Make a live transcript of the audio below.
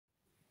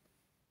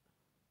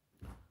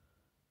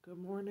Good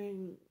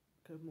morning,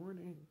 good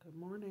morning, good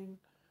morning.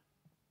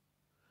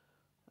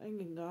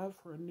 Thanking God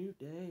for a new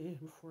day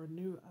and for a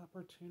new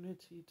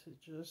opportunity to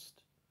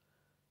just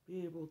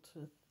be able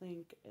to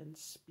think and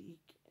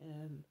speak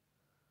and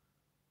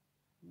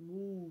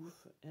move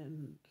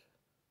and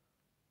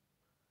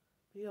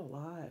be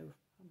alive.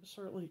 I'm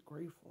certainly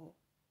grateful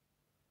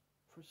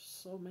for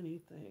so many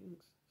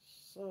things,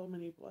 so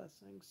many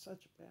blessings,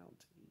 such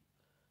bounty,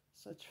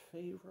 such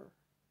favor,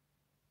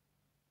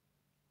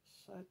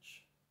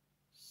 such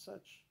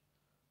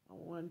a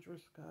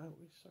wondrous God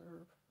we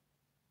serve.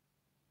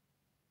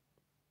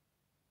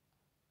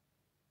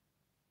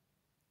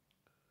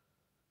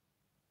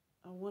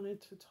 I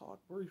wanted to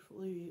talk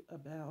briefly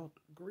about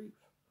grief.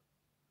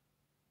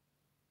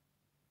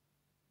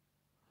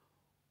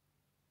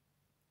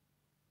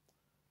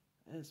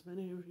 As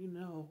many of you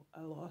know, I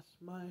lost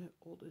my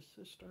oldest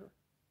sister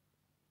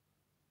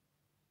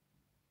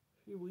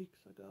a few weeks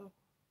ago.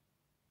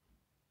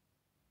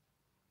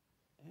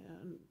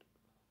 And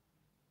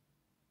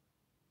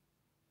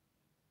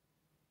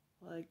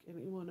like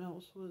anyone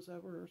else who has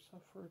ever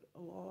suffered a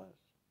loss,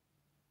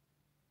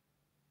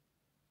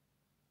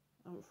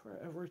 I'm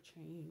forever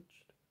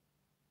changed.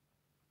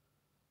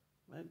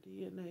 My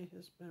DNA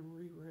has been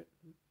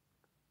rewritten.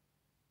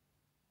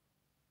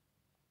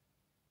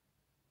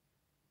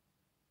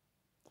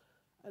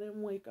 I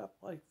didn't wake up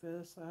like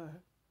this. I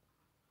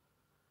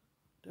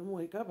didn't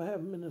wake up. I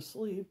haven't been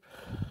asleep.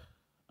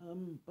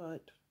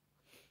 But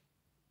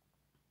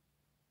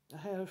I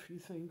had a few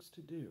things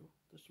to do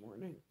this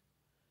morning.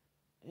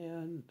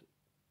 And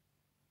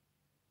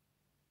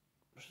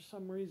for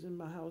some reason,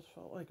 my house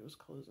felt like it was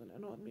closing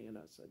in on me. And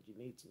I said, you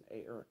need some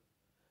air.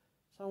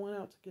 So I went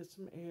out to get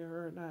some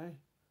air and I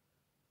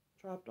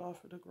dropped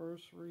off at a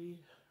grocery.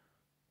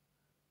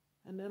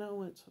 And then I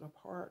went to the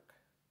park.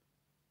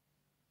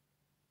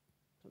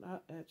 It's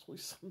not actually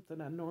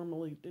something I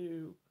normally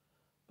do,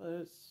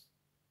 but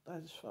I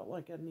just felt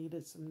like I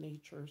needed some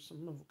nature,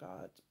 some of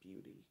God's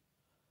beauty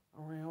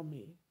around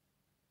me.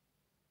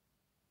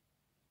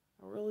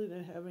 I really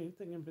didn't have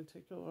anything in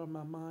particular on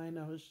my mind.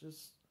 I was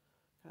just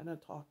kind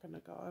of talking to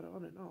God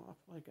on and off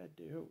like I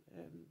do.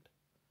 And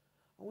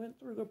I went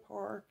through the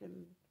park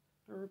and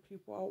there were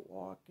people out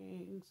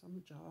walking,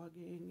 some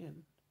jogging,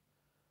 and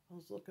I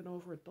was looking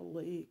over at the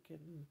lake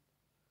and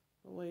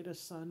the way the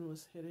sun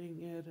was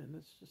hitting it, and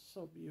it's just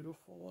so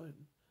beautiful. And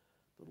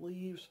the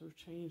leaves have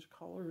changed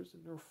colors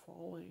and they're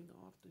falling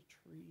off the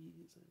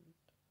trees. And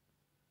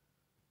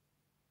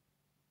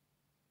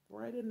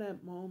right in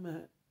that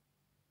moment,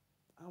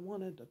 I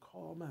wanted to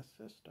call my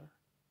sister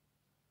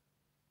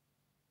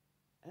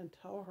and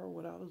tell her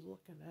what I was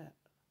looking at.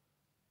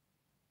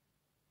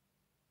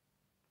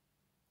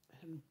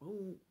 And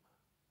boom,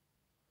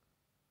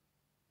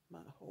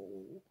 my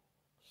whole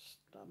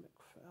stomach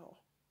fell.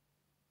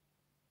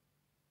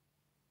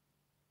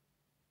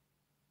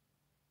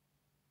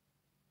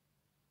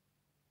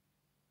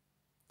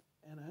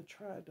 And I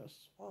tried to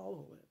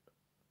swallow it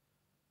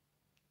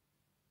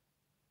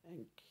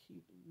and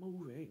keep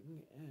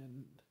moving,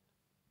 and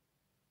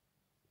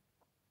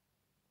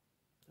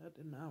that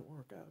did not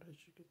work out, as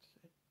you could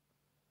say.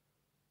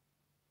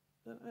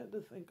 Then I had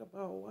to think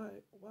about why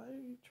are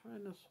you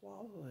trying to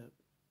swallow it?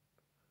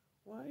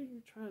 Why are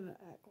you trying to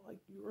act like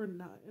you are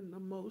not in the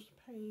most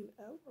pain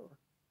ever?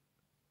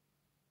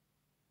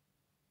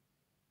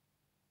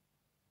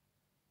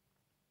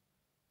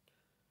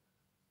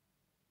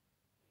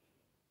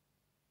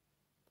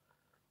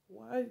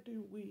 Why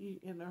do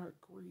we, in our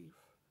grief,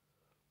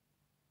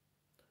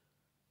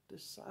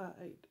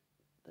 decide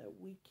that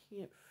we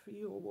can't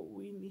feel what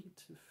we need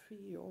to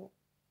feel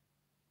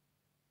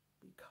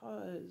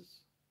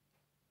because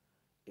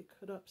it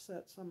could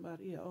upset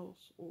somebody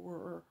else,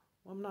 or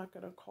I'm not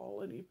going to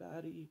call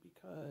anybody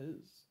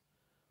because,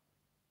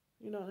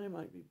 they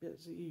might be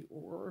busy,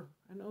 or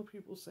I know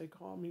people say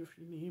call me if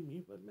you need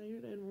me, but maybe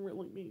they didn't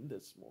really mean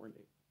this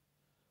morning.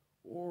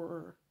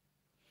 Or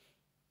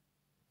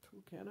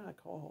who can I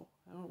call?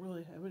 I don't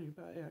really have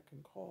anybody I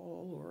can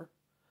call, or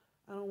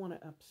I don't want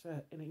to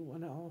upset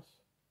anyone else.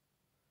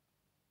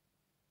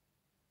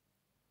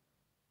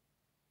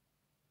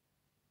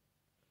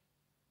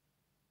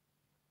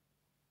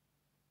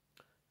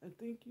 I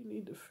think you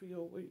need to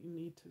feel what you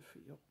need to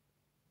feel.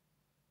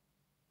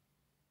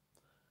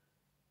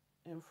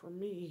 And for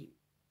me,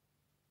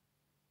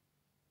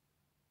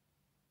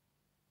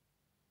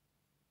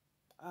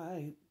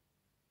 I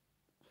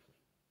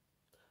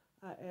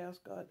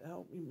asked God to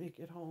help me make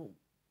it home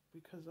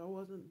because I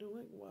wasn't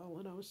doing well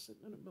and I was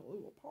sitting in the middle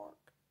of a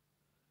park.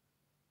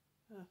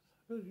 I said,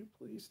 would you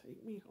please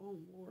take me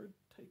home, Lord?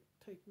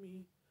 Take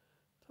me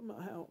to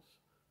my house.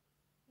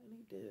 And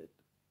he did,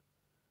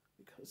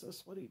 because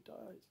that's what he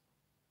does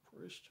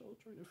for his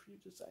children. If you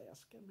just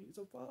ask him, he's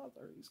a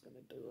father. He's going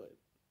to do it.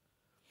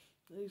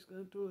 And he's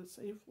going to do it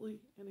safely,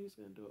 and he's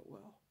going to do it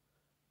well.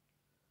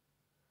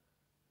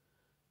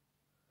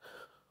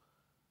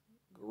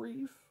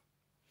 Grief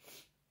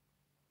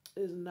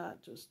is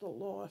not just a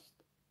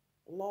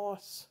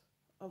loss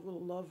of a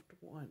loved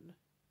one.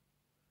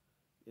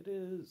 It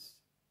is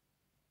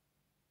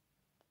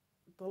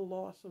the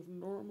loss of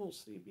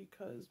normalcy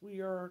because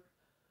we are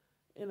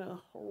in a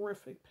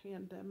horrific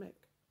pandemic,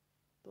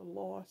 the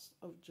loss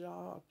of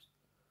jobs,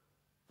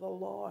 the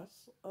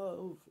loss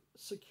of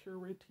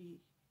security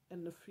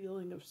and the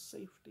feeling of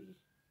safety,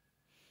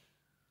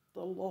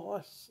 the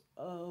loss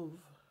of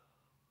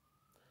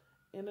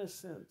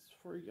innocence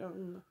for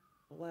young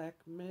black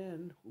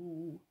men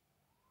who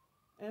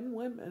and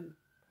women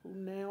who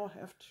now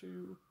have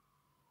to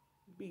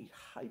be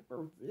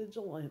hyper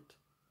vigilant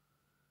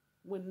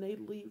when they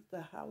leave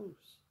the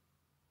house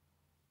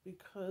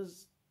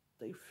because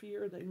they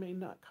fear they may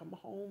not come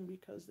home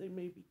because they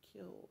may be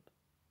killed.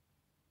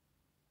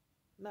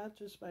 Not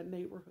just by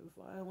neighborhood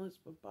violence,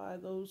 but by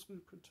those who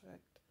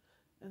protect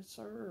and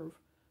serve.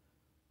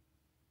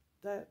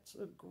 That's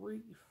a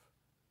grief.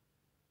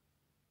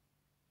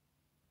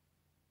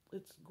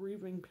 It's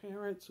grieving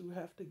parents who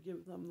have to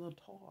give them the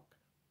talk.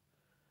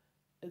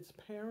 It's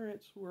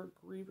parents who are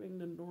grieving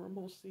the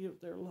normalcy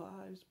of their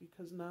lives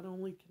because not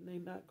only can they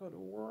not go to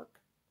work,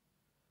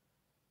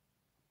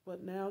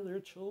 but now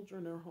their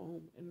children are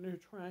home and they're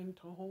trying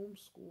to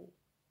homeschool.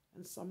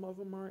 And some of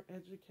them aren't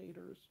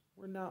educators.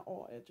 We're not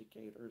all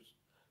educators.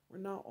 We're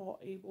not all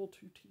able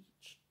to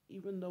teach,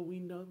 even though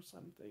we know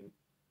something.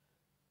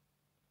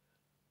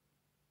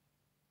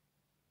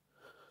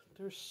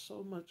 There's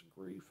so much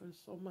grief and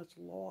so much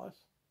loss.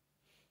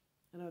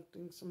 And I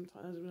think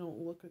sometimes we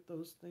don't look at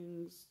those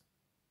things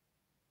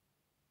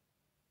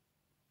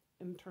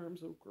in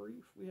terms of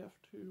grief. We have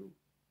to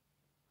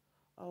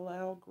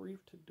allow grief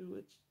to do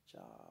its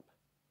job.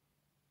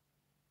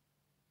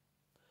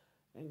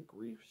 And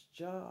grief's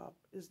job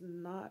is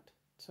not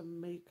to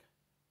make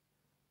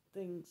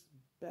things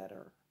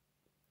better.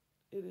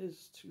 It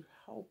is to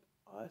help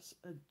us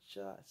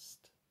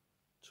adjust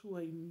to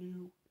a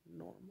new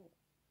normal.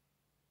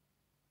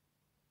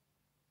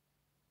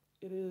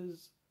 It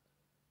is,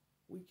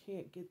 we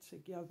can't get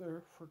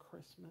together for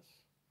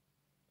Christmas.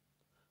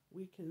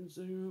 We can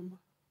Zoom,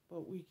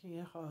 but we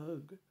can't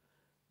hug.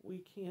 We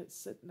can't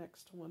sit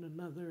next to one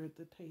another at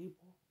the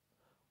table.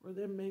 Or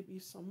there may be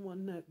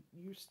someone that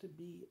used to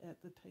be at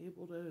the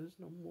table that is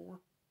no more.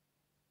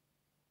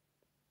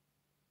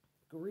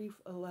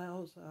 Grief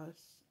allows us,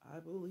 I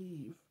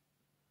believe,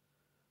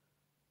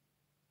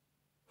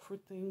 for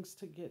things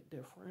to get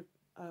different.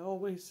 I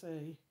always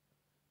say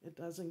it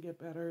doesn't get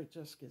better, it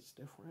just gets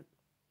different.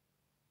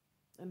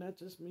 And that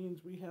just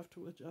means we have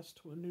to adjust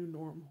to a new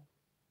normal.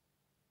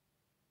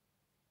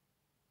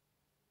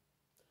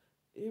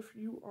 If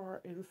you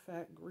are in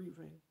fact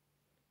grieving,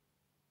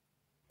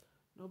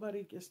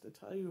 nobody gets to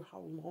tell you how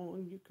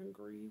long you can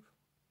grieve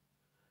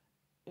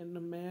and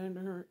the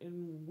manner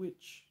in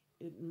which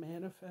it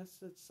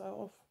manifests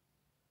itself.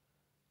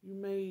 You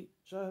may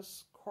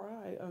just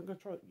cry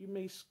uncontrollably. You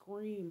may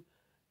scream.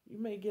 You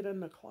may get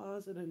in the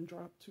closet and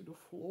drop to the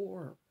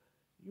floor.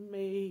 You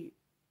may,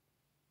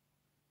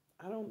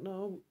 I don't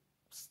know.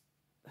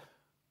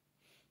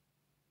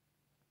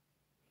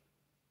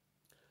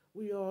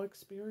 We all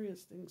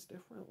experience things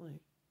differently.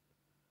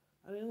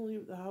 I didn't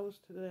leave the house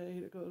today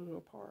to go to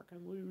a park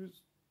and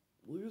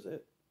lose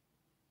it.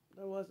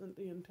 That wasn't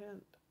the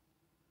intent.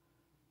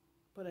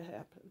 But it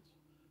happens.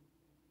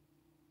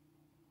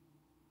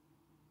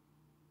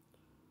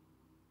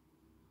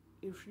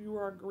 If you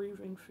are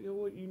grieving, feel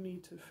what you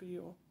need to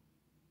feel.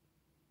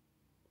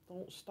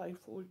 Don't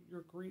stifle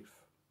your grief.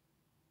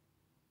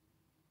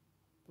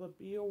 But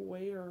be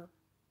aware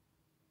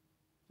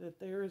that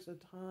there is a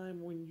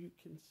time when you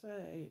can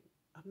say,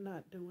 I'm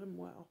not doing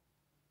well.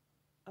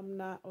 I'm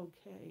not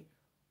okay.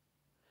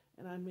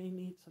 And I may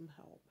need some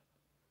help.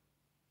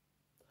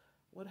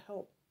 What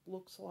help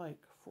looks like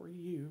for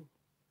you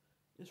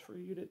is for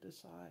you to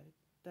decide.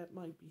 That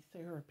might be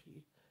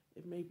therapy.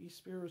 It may be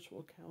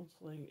spiritual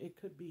counseling. It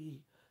could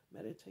be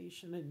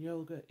meditation and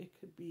yoga. It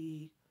could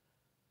be,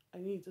 I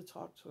need to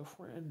talk to a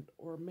friend,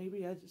 or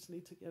maybe I just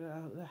need to get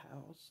out of the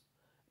house,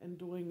 and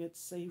doing it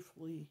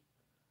safely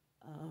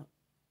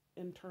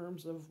in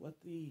terms of what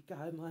the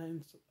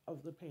guidelines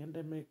of the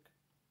pandemic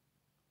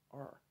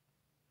are.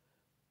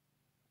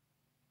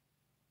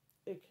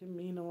 It can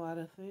mean a lot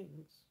of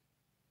things,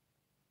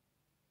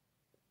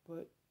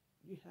 but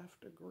you have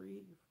to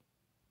grieve.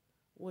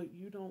 What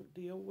you don't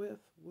deal with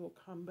will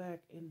come back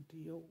and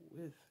deal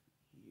with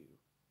you.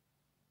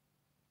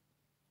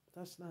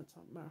 That's not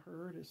something I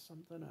heard, it's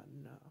something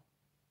I know.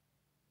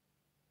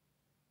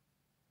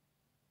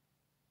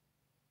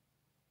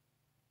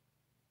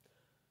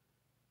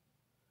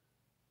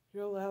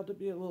 You're allowed to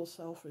be a little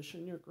selfish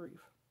in your grief.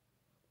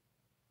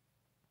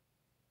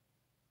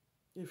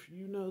 If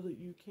you know that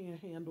you can't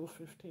handle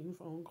 15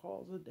 phone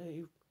calls a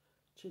day,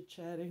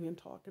 chit-chatting and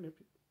talking to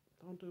people,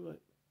 don't do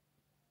it.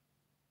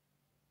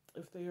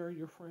 If they are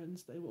your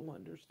friends, they will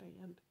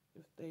understand.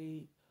 If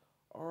they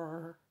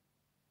are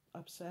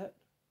upset,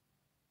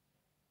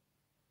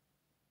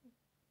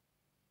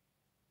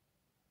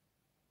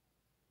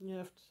 you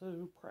have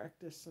to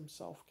practice some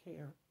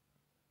self-care.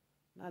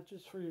 Not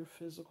just for your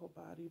physical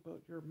body,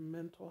 but your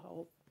mental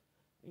health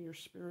and your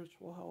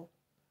spiritual health.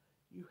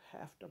 You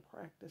have to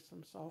practice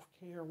some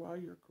self-care while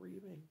you're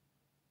grieving.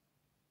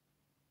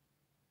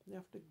 You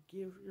have to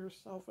give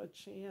yourself a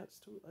chance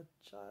to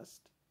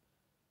adjust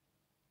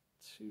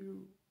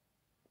to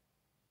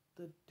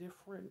the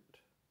different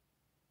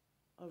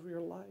of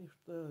your life,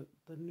 the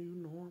new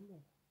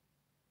normal.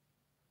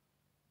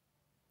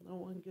 No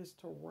one gets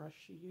to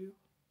rush you.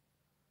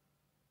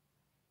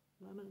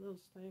 None of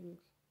those things.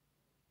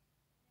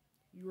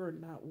 You are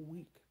not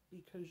weak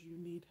because you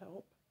need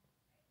help.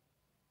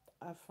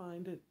 I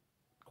find it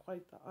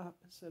quite the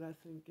opposite. I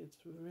think it's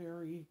a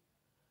very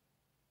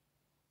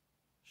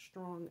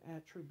strong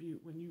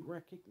attribute when you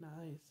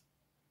recognize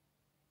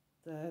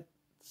that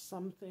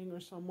something or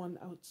someone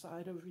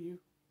outside of you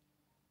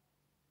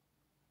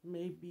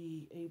may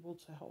be able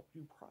to help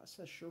you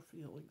process your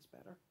feelings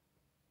better.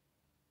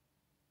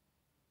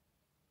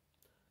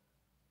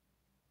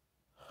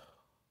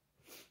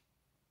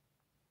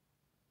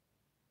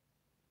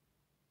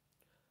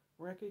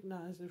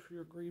 Recognize if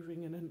you're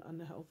grieving in an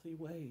unhealthy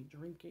way,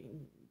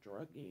 drinking,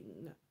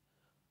 drugging,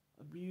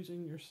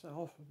 abusing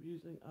yourself,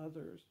 abusing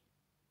others.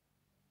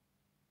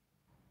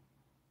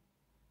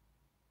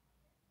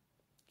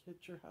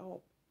 Get your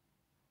help.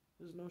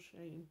 There's no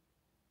shame.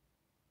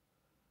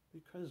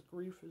 Because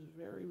grief is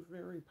very,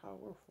 very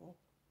powerful.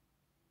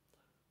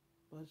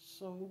 But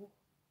so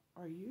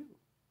are you.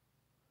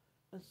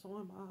 And so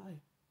am I.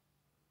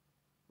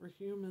 We're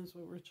humans,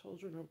 but we're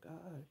children of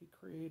God. He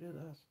created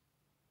us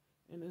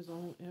in His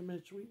own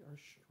image. We are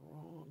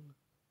strong.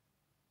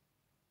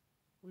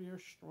 We are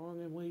strong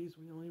in ways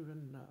we don't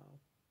even know.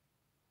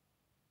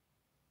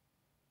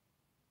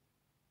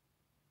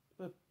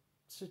 But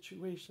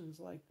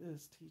situations like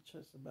this teach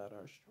us about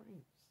our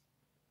strengths.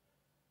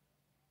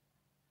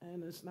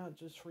 And it's not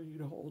just for you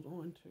to hold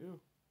on to.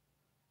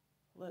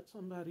 Let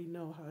somebody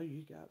know how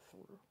you got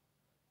through.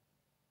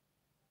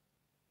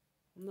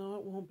 No,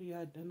 it won't be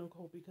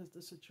identical because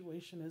the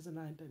situation isn't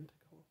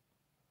identical.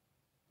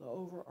 The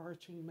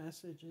overarching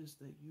message is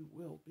that you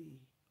will be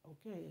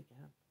okay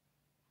again.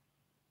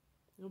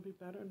 You'll be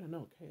better than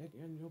okay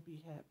again. You'll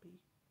be happy.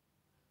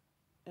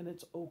 And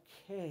it's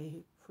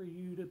okay for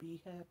you to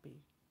be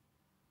happy.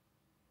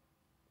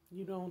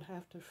 You don't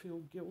have to feel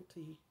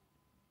guilty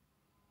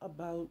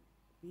about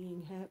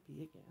being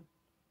happy again,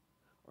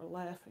 or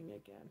laughing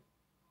again,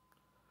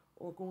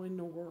 or going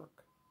to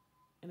work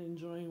and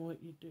enjoying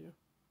what you do.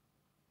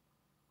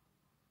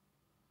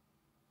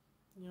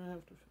 You don't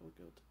have to feel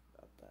guilty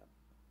about that.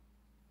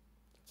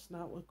 It's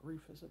not what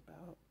grief is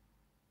about.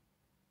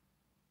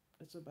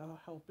 It's about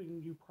helping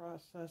you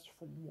process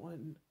from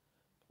one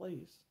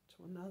place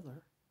to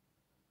another.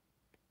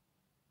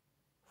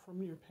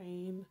 From your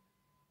pain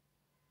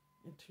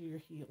into your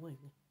healing.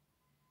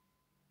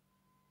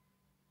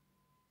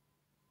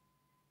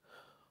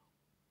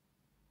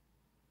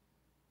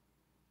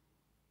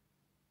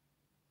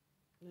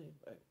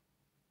 Anyway.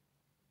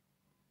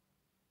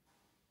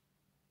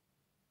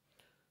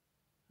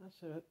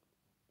 That's it.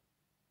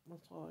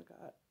 That's all I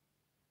got.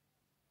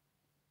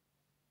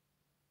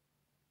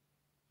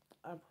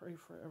 I pray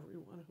for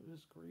everyone who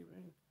is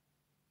grieving.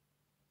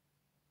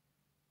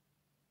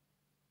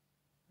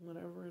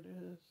 Whatever it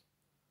is.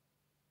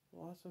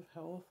 Loss of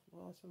health,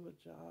 loss of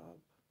a job.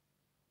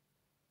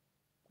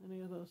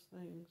 Any of those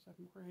things.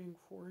 I'm praying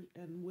for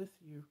and with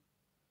you.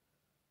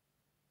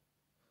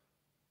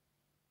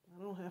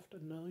 I don't have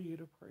to know you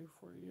to pray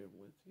for you and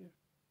with you.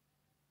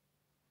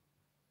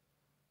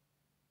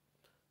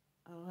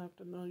 I don't have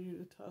to know you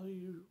to tell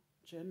you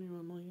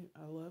genuinely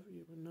I love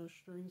you with no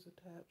strings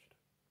attached.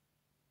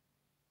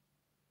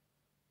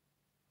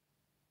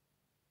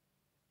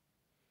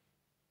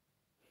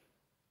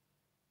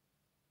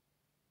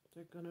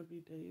 There are going to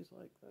be days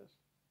like this.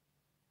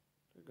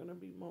 There are going to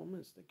be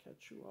moments that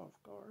catch you off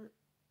guard.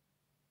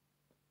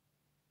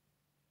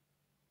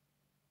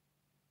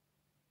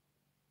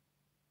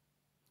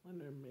 And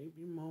there may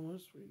be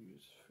moments where you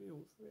just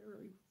feel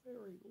very,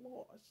 very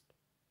lost.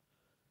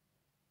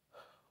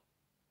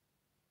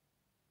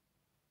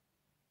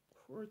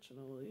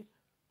 Fortunately,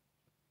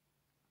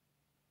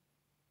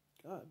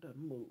 God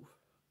doesn't move.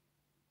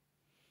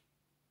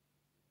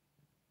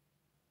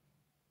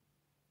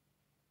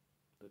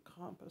 The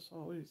compass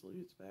always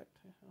leads back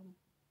to Him.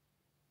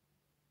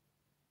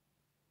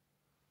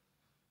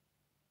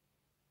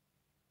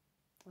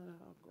 And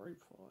how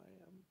grateful I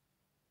am.